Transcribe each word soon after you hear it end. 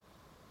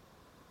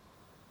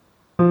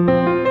Welcome,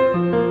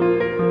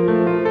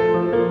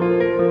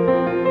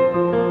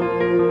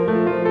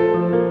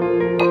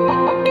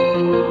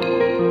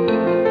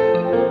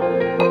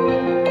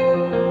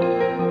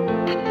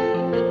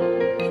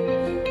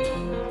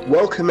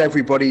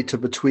 everybody, to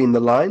Between the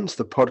Lines,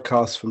 the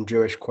podcast from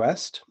Jewish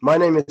Quest. My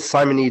name is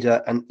Simon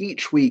Eder, and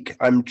each week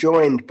I'm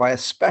joined by a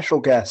special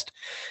guest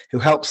who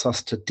helps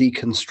us to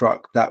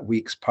deconstruct that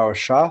week's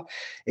parashah,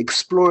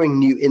 exploring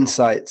new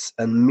insights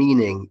and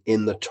meaning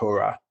in the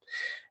Torah.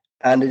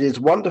 And it is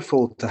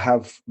wonderful to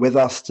have with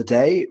us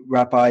today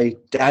Rabbi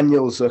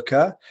Daniel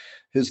Zucker,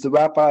 who's the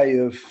rabbi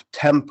of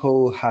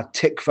Temple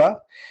HaTikva,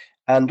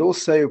 and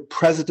also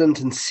president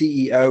and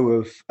CEO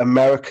of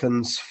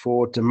Americans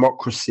for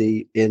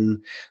Democracy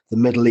in the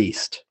Middle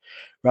East.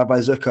 Rabbi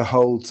Zucker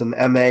holds an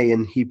MA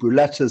in Hebrew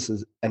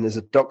Letters and is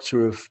a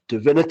Doctor of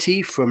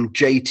Divinity from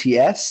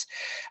JTS,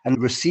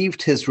 and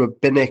received his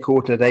rabbinic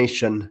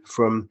ordination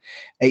from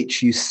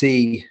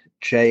HUC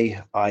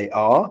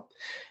JIR.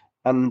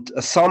 And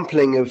a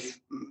sampling of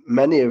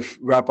many of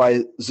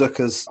Rabbi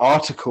Zucker's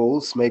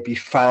articles may be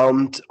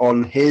found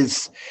on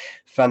his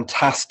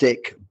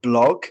fantastic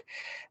blog,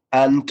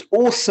 and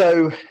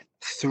also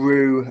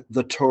through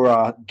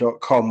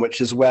thetorah.com,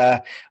 which is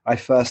where I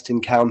first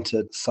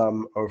encountered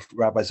some of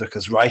Rabbi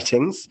Zucker's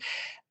writings.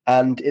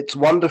 And it's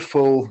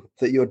wonderful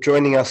that you're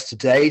joining us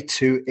today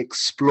to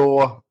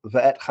explore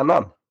Ve'et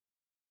Hanan.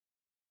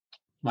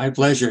 My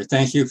pleasure.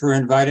 Thank you for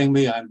inviting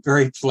me. I'm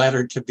very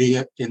flattered to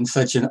be in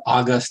such an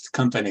august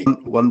company.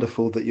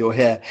 Wonderful that you're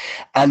here.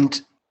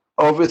 And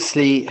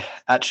obviously,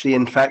 actually,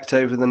 in fact,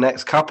 over the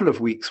next couple of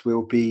weeks,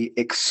 we'll be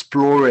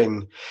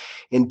exploring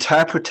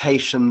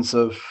interpretations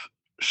of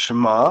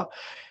Shema.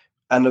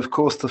 And of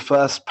course, the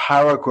first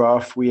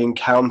paragraph we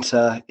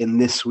encounter in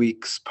this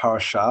week's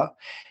parashah.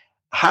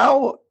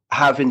 How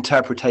have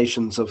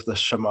interpretations of the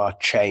Shema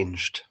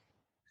changed?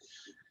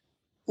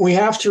 We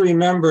have to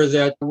remember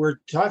that we're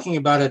talking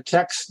about a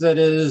text that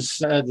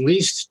is at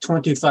least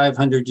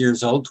 2,500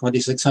 years old,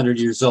 2,600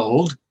 years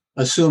old,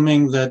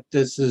 assuming that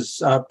this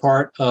is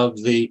part of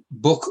the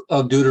book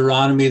of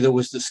Deuteronomy that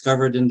was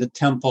discovered in the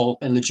temple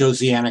in the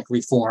Josianic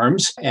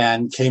reforms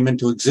and came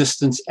into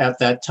existence at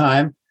that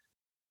time.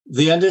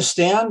 The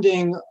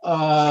understanding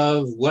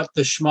of what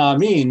the Shema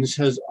means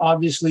has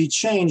obviously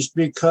changed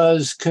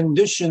because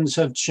conditions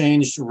have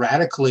changed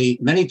radically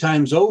many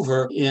times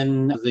over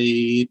in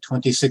the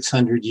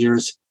 2,600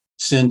 years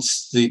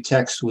since the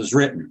text was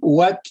written.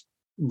 What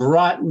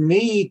brought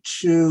me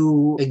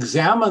to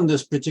examine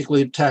this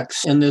particular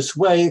text in this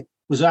way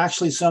was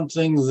actually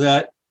something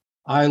that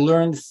I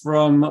learned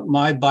from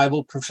my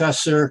Bible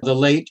professor, the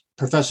late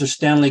Professor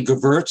Stanley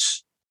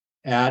Gewirtz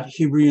at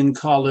Hebrew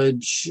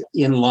College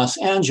in Los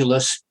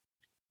Angeles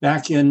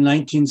back in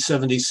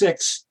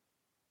 1976,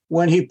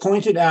 when he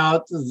pointed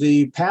out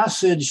the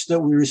passage that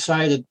we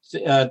recited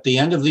at the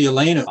end of the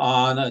Elena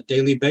on a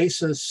daily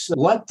basis.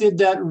 What did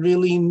that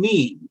really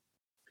mean?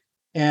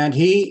 And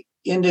he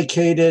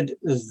indicated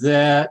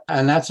that,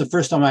 and that's the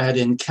first time I had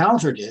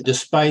encountered it,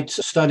 despite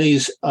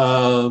studies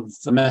of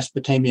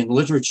Mesopotamian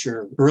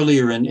literature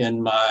earlier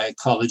in my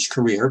college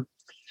career,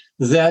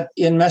 that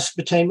in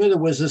Mesopotamia there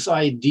was this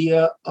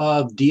idea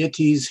of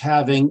deities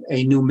having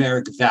a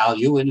numeric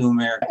value, a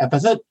numeric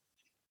epithet,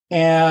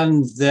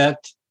 and that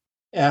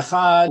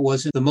Echad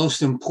was the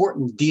most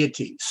important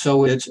deity.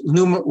 So it's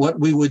what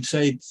we would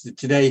say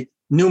today,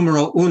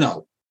 numero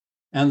uno.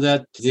 And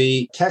that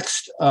the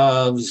text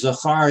of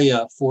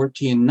Zechariah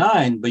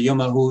 14:9,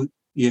 B'yomahu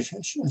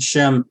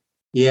Hashem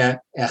yeh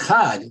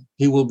echad,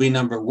 he will be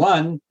number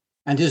one,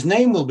 and his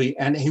name will be,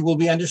 and he will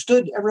be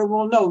understood. Everyone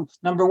will know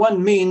number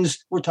one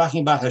means we're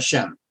talking about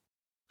Hashem.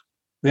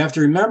 We have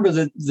to remember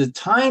that the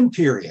time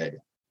period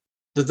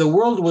that the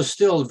world was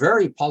still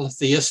very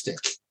polytheistic,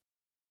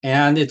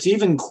 and it's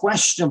even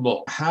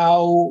questionable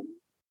how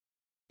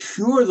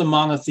pure the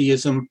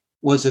monotheism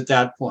was at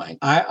that point.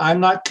 I'm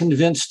not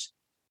convinced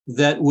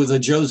that with the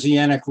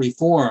Josianic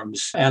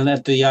reforms and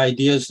that the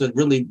ideas that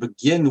really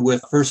begin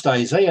with first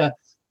Isaiah,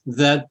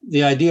 that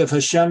the idea of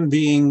Hashem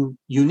being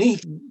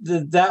unique,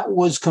 that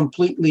was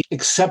completely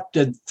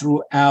accepted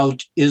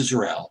throughout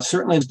Israel.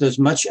 Certainly there's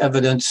much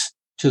evidence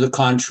to the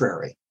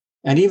contrary.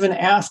 And even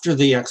after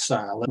the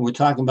exile, and we're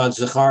talking about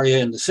Zechariah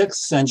in the 6th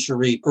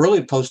century,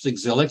 early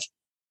post-exilic,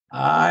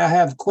 I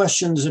have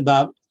questions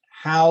about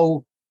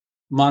how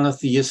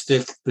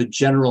monotheistic the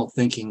general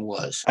thinking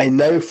was. I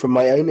know from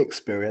my own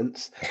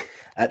experience,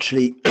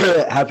 actually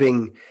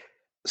having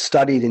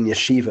studied in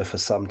yeshiva for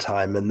some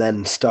time and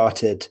then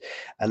started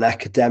an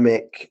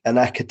academic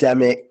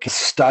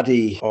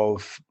study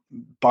of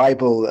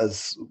Bible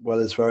as well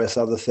as various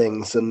other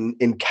things, and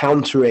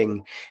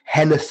encountering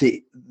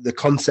the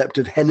concept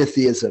of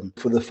henotheism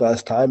for the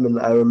first time. And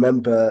I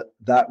remember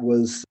that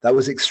was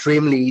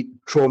extremely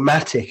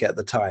traumatic at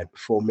the time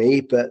for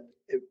me, but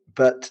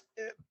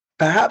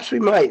perhaps we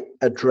might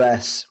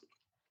address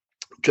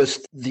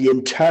just the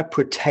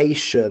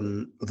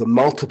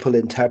multiple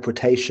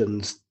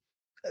interpretations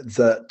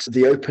that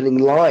the opening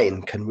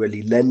line can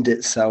really lend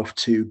itself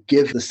to,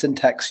 give the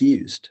syntax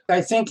used.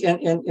 I think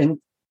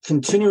in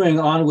continuing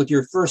on with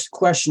your first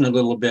question a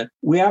little bit,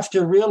 we have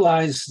to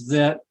realize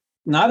that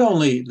not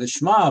only the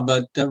Shema,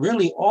 but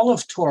really all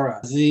of Torah,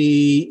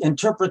 the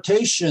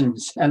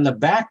interpretations and the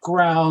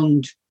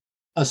background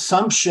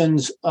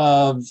assumptions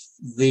of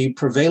the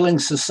prevailing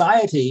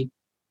society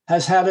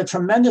has had a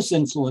tremendous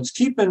influence.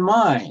 Keep in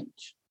mind,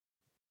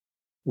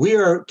 we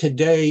are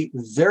today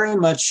very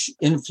much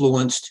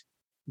influenced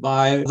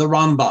by the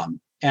Rambam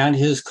and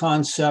his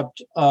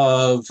concept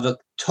of the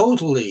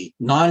totally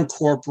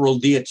non-corporal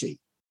deity.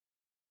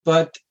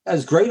 But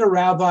as great a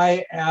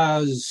rabbi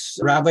as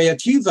Rabbi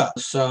Akiva,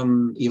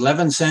 some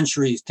 11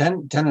 centuries,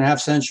 10 and a half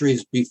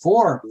centuries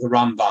before the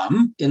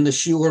Rambam, in the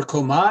Shiur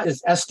Koma,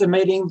 is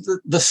estimating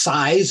the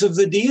size of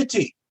the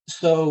deity.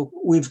 So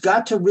we've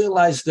got to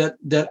realize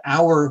that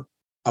our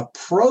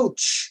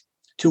approach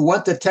to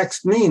what the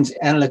text means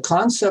and the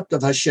concept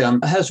of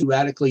Hashem has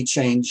radically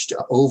changed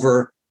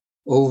over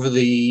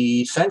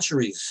the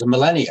centuries, the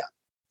millennia.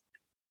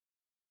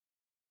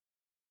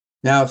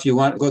 Now, if you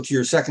want to go to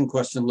your second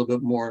question a little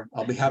bit more,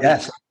 I'll be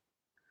happy.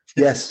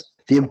 Yes.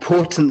 The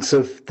importance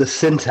of the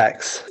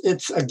syntax.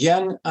 It's,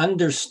 again,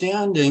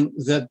 understanding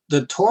that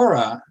the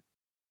Torah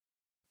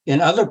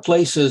in other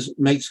places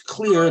makes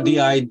clear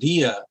the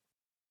idea,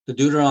 the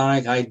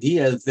Deuteronomic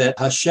idea, that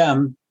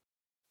Hashem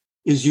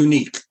is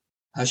unique.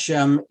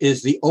 Hashem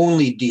is the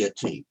only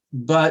deity.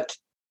 But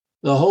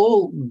the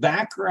whole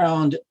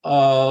background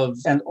of,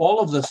 and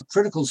all of the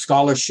critical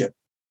scholarship,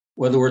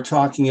 whether we're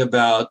talking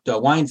about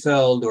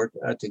Weinfeld or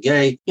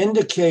Tegay,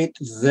 indicate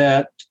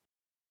that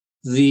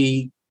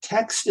the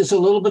text is a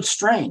little bit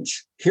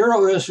strange. Hear,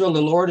 O Israel,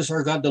 the Lord is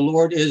our God. The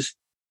Lord is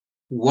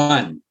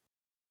one.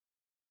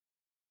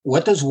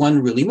 What does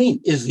one really mean?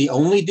 Is the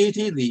only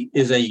deity?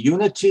 Is a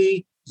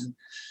unity?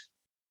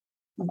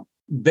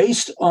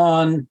 Based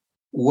on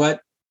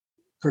what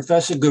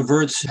Professor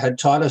Gewirtz had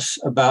taught us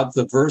about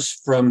the verse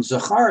from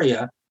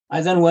Zechariah,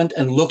 I then went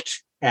and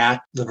looked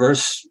at the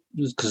verse,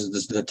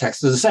 because the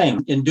text is the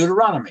same, in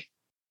Deuteronomy,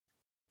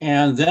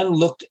 and then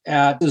looked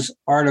at his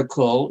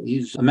article.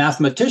 He's a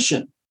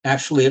mathematician,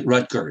 actually, at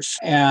Rutgers,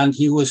 and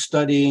he was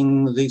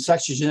studying the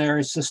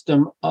sexagenary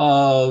system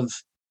of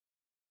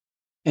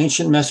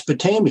ancient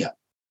Mesopotamia,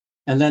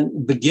 and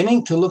then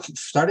beginning to look,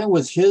 starting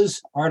with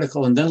his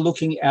article and then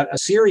looking at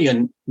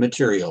Assyrian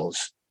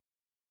materials,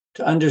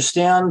 to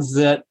understand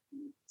that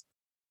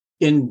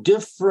in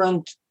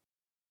different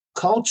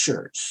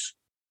cultures,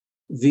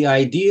 the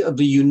idea of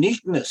the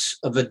uniqueness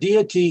of a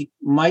deity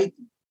might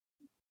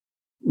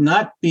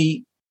not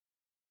be,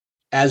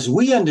 as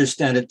we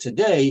understand it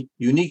today,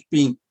 unique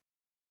being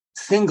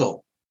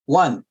single,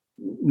 one,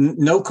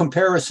 no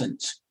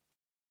comparisons,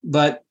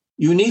 but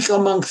unique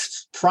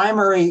amongst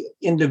primary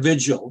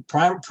individual,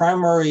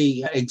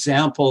 primary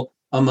example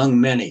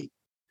among many.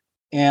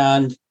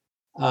 And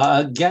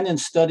again, in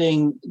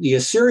studying the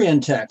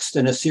Assyrian text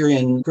and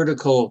Assyrian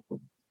critical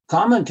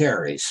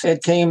commentaries,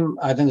 it came,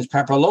 I think it's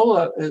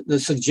Paparlola, that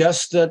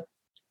suggests that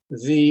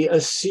the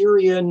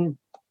Assyrian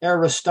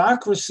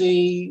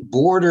aristocracy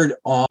bordered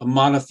on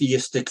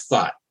monotheistic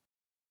thought,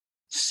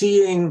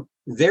 seeing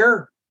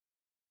their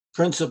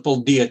principal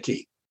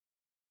deity,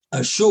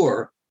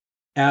 Ashur,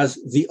 as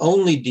the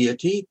only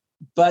deity,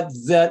 but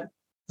that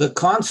the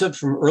concept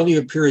from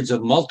earlier periods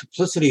of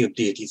multiplicity of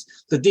deities,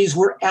 that these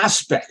were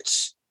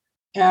aspects.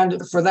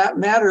 And for that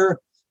matter,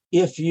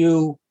 if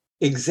you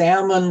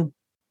examine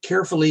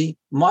carefully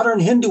modern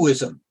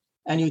Hinduism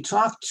and you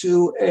talk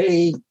to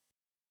a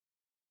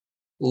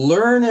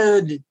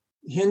learned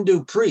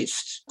Hindu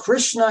priest,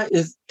 Krishna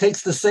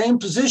takes the same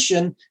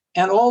position,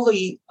 and all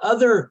the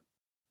other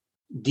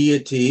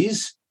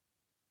deities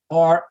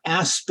are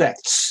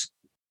aspects.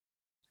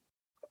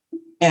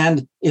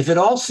 And if it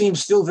all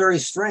seems still very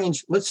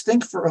strange, let's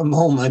think for a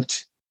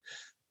moment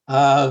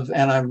of,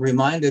 and I'm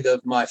reminded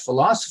of my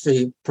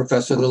philosophy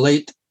professor, the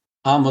late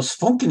Amos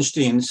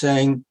Funkenstein,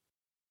 saying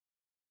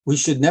we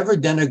should never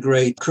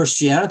denigrate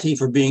Christianity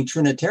for being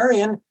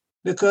Trinitarian,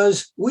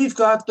 because we've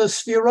got the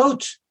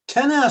Sfirot,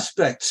 10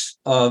 aspects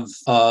of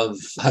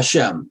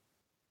Hashem,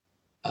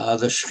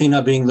 the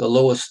Shekhinah being the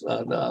lowest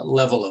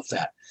level of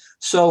that.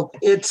 So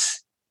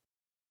it's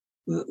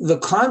the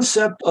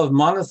concept of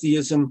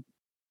monotheism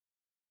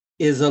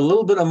is a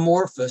little bit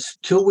amorphous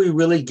till we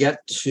really get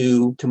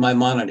to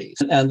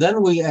Maimonides. And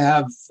then we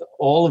have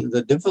all of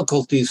the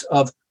difficulties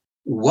of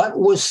what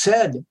was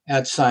said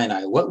at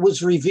Sinai, what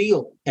was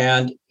revealed.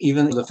 And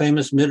even the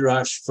famous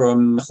Midrash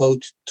from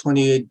Chot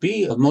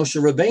 28b of Moshe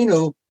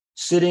Rabbeinu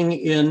sitting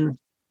in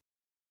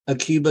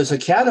Akiba's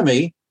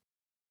academy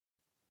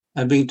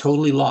and being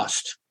totally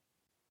lost.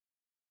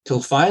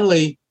 Till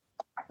finally,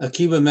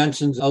 Akiba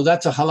mentions, oh,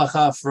 that's a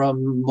halacha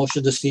from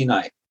Moshe de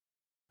Sinai.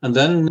 And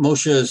then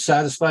Moshe is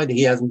satisfied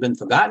he hasn't been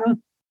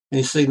forgotten, and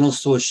he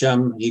signals to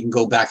Hashem he can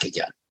go back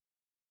again,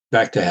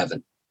 back to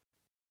heaven.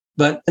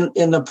 But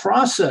in the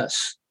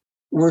process,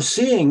 we're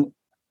seeing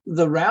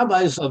the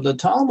rabbis of the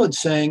Talmud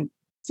saying,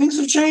 things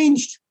have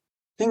changed.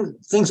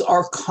 Things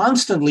are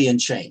constantly in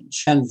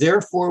change. And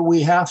therefore,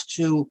 we have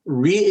to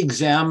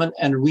re-examine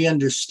and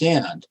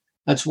re-understand.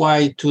 That's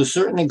why, to a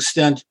certain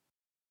extent,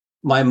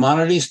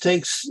 Maimonides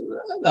takes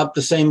up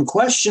the same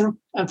question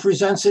and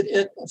presents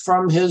it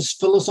from his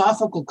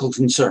philosophical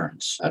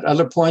concerns. At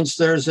other points,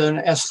 there's an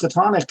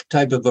eschatonic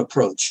type of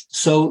approach.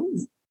 So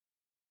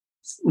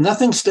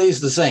nothing stays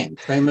the same.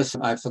 Famous,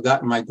 I've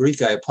forgotten my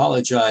Greek, I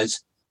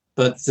apologize,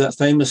 but the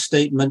famous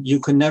statement, you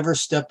can never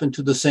step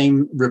into the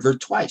same river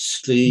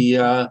twice.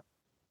 The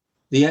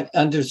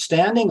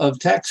understanding of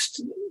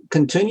text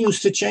continues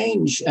to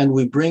change, and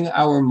we bring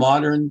our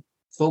modern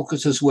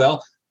focus as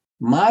well.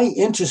 My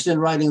interest in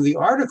writing the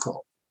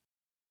article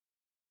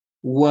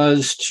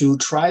was to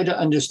try to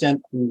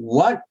understand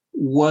what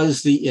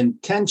was the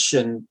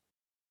intention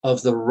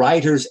of the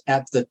writers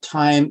at the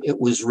time it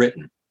was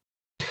written.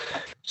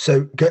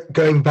 So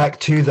going back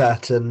to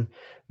that and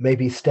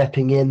maybe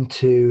stepping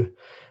into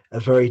a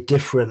very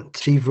different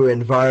Hebrew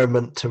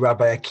environment to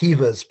Rabbi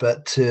Akiva's,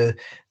 but to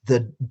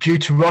the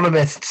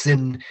Deuteronomists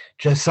in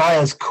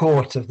Josiah's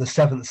court of the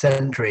 7th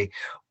century,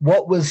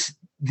 what was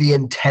the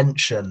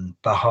intention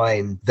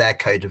behind their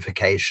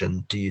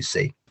codification, do you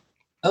see?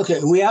 Okay,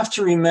 we have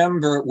to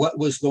remember what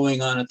was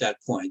going on at that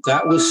point.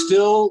 That was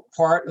still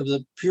part of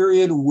the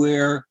period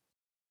where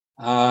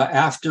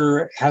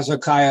after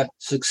Hezekiah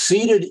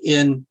succeeded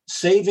in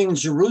saving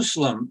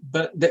Jerusalem,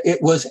 but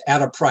it was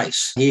at a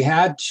price. He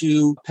had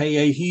to pay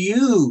a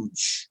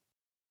huge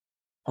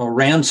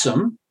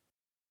ransom,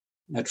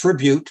 a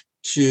tribute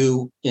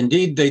to,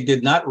 indeed, they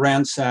did not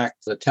ransack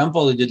the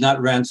temple. They did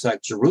not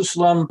ransack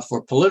Jerusalem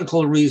for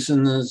political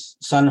reasons.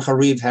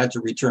 Sanherib had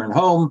to return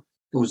home.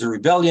 It was a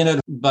rebellion,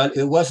 but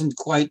it wasn't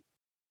quite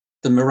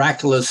the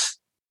miraculous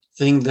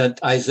thing that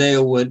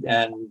Isaiah would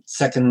and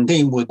 2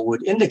 Kings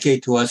would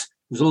indicate to us.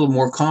 It was a little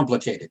more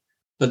complicated.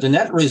 But the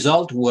net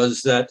result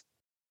was that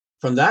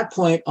from that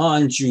point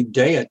on,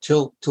 Judea,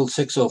 till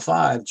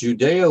 605,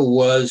 Judea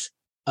was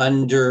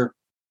under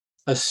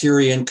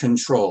Assyrian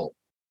control.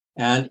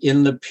 And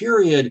in the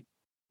period,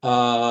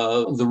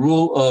 the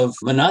rule of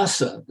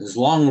Manasseh, his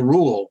long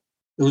rule,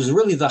 it was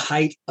really the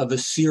height of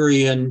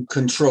Assyrian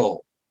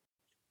control,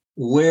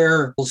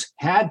 where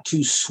had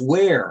to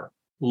swear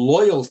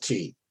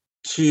loyalty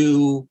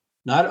to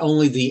not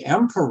only the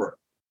emperor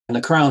and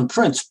the crown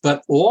prince,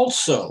 but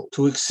also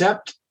to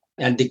accept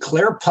and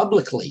declare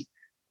publicly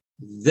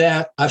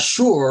that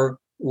Ashur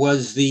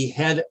was the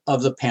head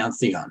of the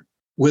pantheon.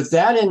 With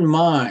that in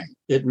mind,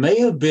 it may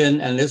have been,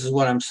 and this is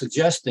what I'm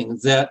suggesting,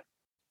 that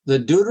the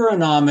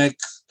Deuteronomic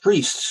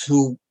priests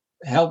who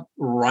helped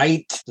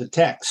write the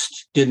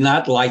text did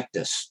not like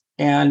this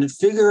and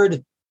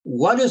figured,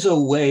 what is a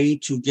way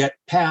to get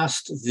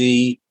past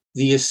the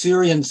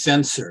Assyrian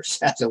censors,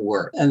 as it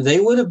were? And they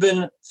would have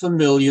been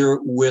familiar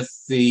with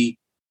the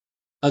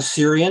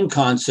Assyrian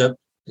concept,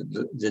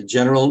 the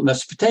general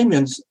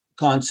Mesopotamian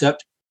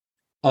concept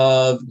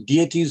of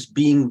deities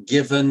being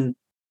given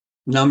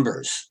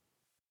numbers.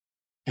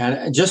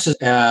 And just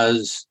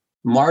as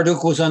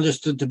Marduk was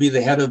understood to be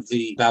the head of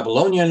the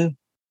Babylonian,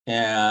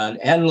 and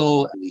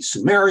Enlil, the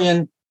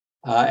Sumerian,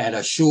 and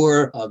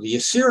Ashur of the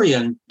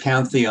Assyrian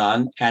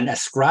pantheon, and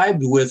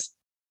ascribed with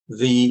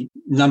the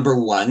number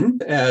one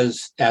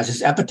as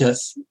his epithet,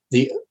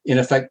 in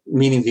effect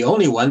meaning the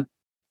only one,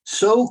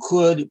 so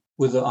could,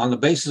 on the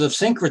basis of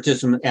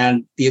syncretism,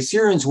 and the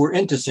Assyrians were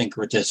into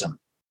syncretism,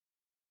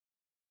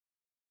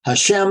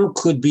 Hashem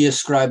could be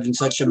ascribed in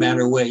such a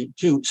manner way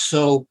too,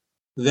 so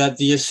that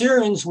the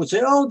Assyrians would say,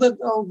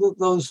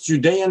 those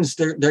Judeans,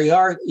 they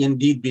are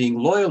indeed being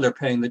loyal, they're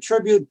paying the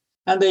tribute,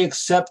 and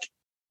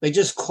they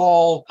just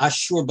call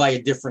Ashur by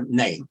a different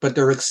name, but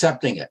they're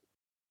accepting it.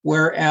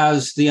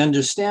 Whereas the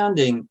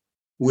understanding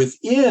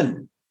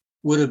within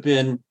would have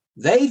been,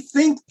 they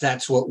think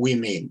that's what we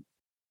mean,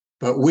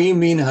 but we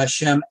mean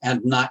Hashem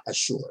and not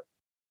Ashur.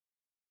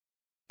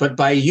 But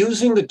by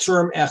using the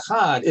term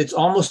Echad, it's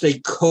almost a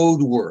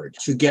code word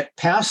to get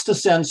past the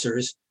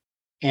censors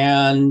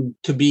and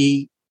to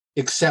be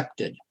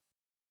accepted.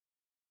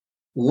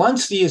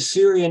 Once the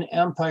Assyrian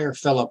Empire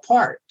fell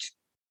apart,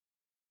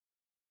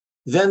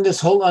 then this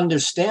whole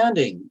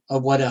understanding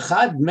of what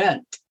Echad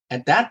meant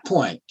at that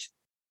point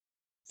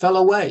fell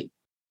away.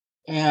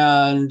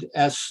 And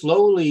as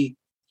slowly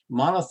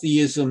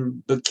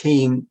monotheism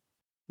became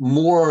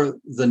more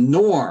the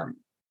norm,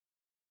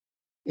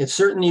 it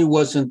certainly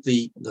wasn't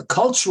the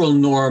cultural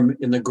norm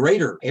in the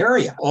greater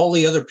area. All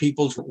the other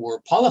peoples were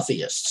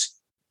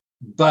polytheists,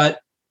 but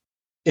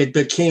it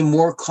became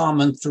more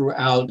common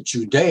throughout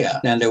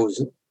Judea, and there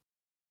was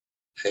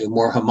a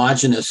more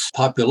homogeneous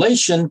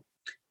population.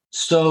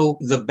 So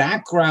the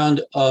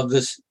background of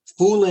this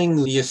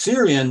fooling the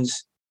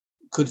Assyrians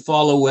could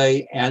fall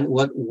away, and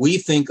what we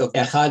think of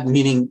Echad,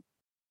 meaning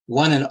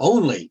one and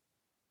only,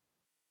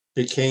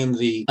 became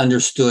the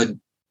understood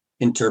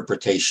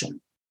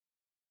interpretation.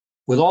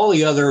 With all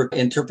the other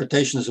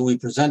interpretations that we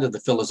presented, the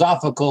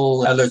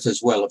philosophical, others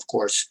as well, of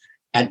course,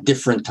 at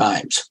different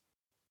times.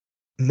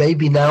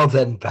 Maybe now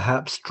then,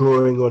 perhaps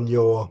drawing on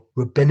your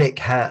rabbinic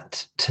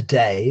hat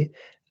today,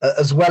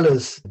 as well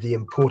as the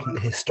important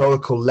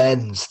historical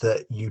lens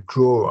that you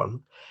draw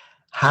on,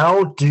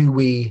 how do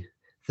we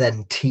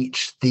then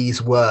teach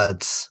these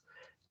words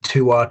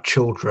to our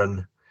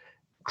children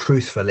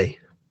truthfully?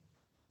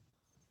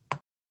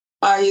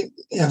 I've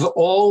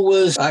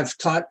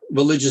taught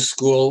religious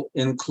school,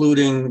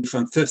 including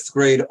from 5th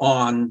grade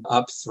on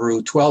up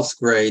through 12th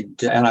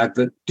grade, and I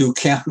do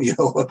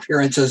cameo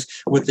appearances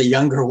with the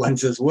younger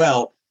ones as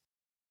well.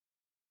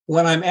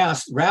 When I'm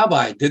asked,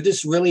 Rabbi, did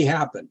this really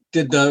happen?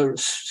 Did the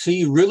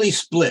sea really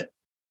split?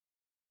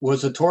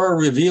 Was the Torah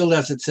revealed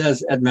as it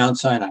says at Mount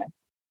Sinai?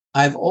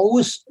 I've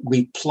always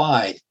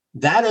replied,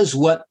 that is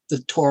what the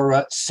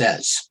Torah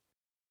says.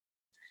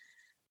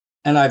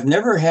 And I've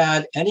never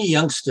had any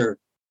youngster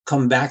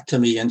come back to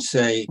me and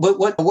say,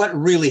 what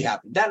really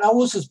happened? That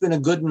always has been a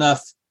good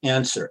enough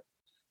answer.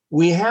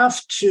 We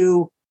have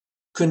to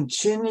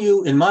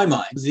continue, in my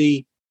mind,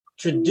 the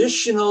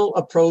traditional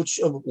approach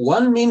of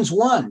one means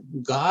one.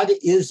 God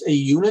is a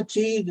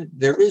unity.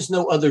 There is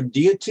no other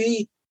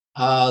deity.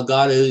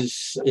 God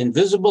is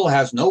invisible,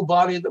 has no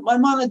body. The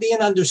Maimonidean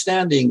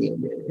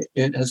understanding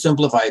in a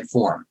simplified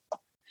form.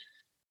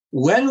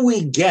 When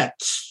we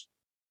get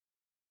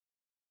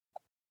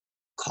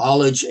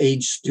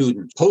college-age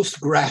students,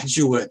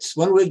 postgraduates,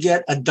 when we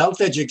get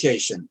adult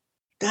education,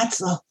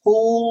 that's a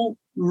whole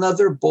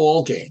nother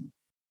ballgame.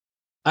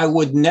 I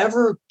would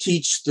never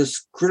teach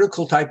this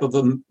critical type of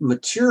a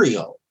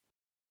material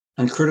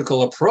and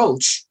critical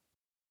approach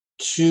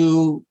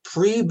to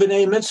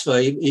pre-B'nai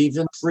Mitzvah,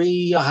 even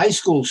pre-high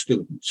school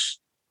students.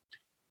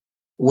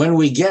 When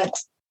we get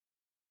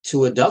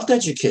to adult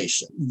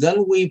education,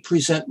 then we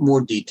present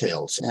more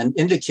details and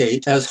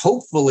indicate, as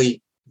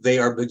hopefully they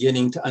are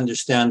beginning to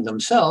understand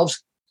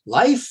themselves,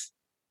 life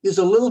is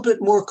a little bit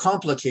more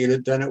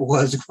complicated than it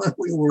was when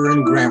we were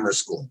in grammar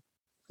school.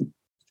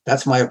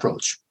 That's my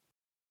approach.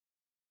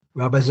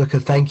 Rabbi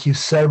Zucker, thank you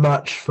so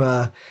much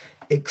for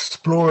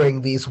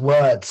exploring these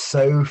words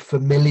so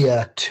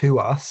familiar to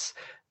us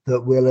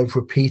that we'll have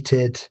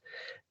repeated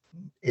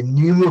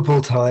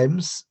innumerable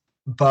times,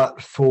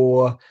 but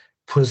for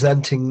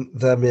presenting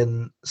them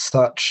in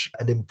such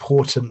an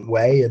important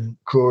way and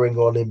drawing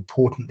on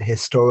important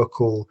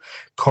historical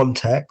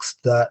context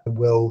that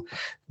will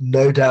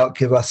no doubt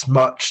give us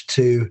much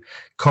to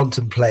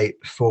contemplate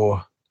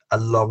for a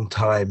long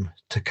time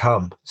to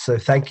come. So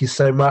thank you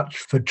so much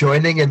for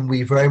joining, and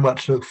we very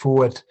much look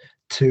forward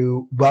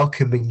to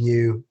welcoming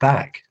you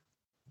back.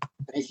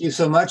 Thank you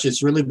so much.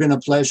 It's really been a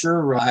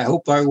pleasure. I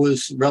hope I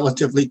was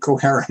relatively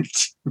coherent.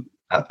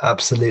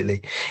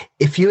 Absolutely.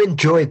 If you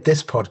enjoyed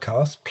this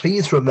podcast,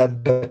 please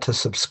remember to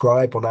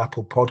subscribe on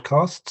Apple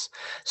Podcasts,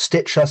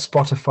 Stitcher,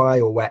 Spotify,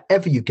 or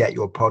wherever you get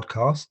your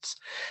podcasts.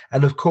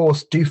 And of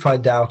course, do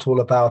find out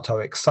all about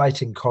our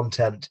exciting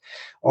content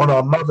on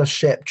our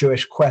mothership,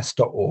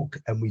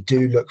 jewishquest.org. And we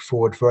do look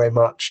forward very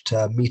much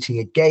to meeting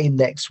again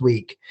next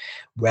week,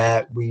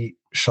 where we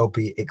shall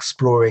be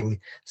exploring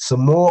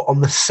some more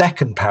on the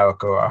second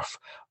paragraph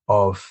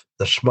of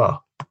the Shema.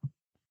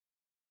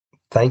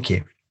 Thank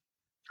you.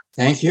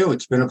 Thank you.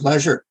 It's been a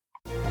pleasure.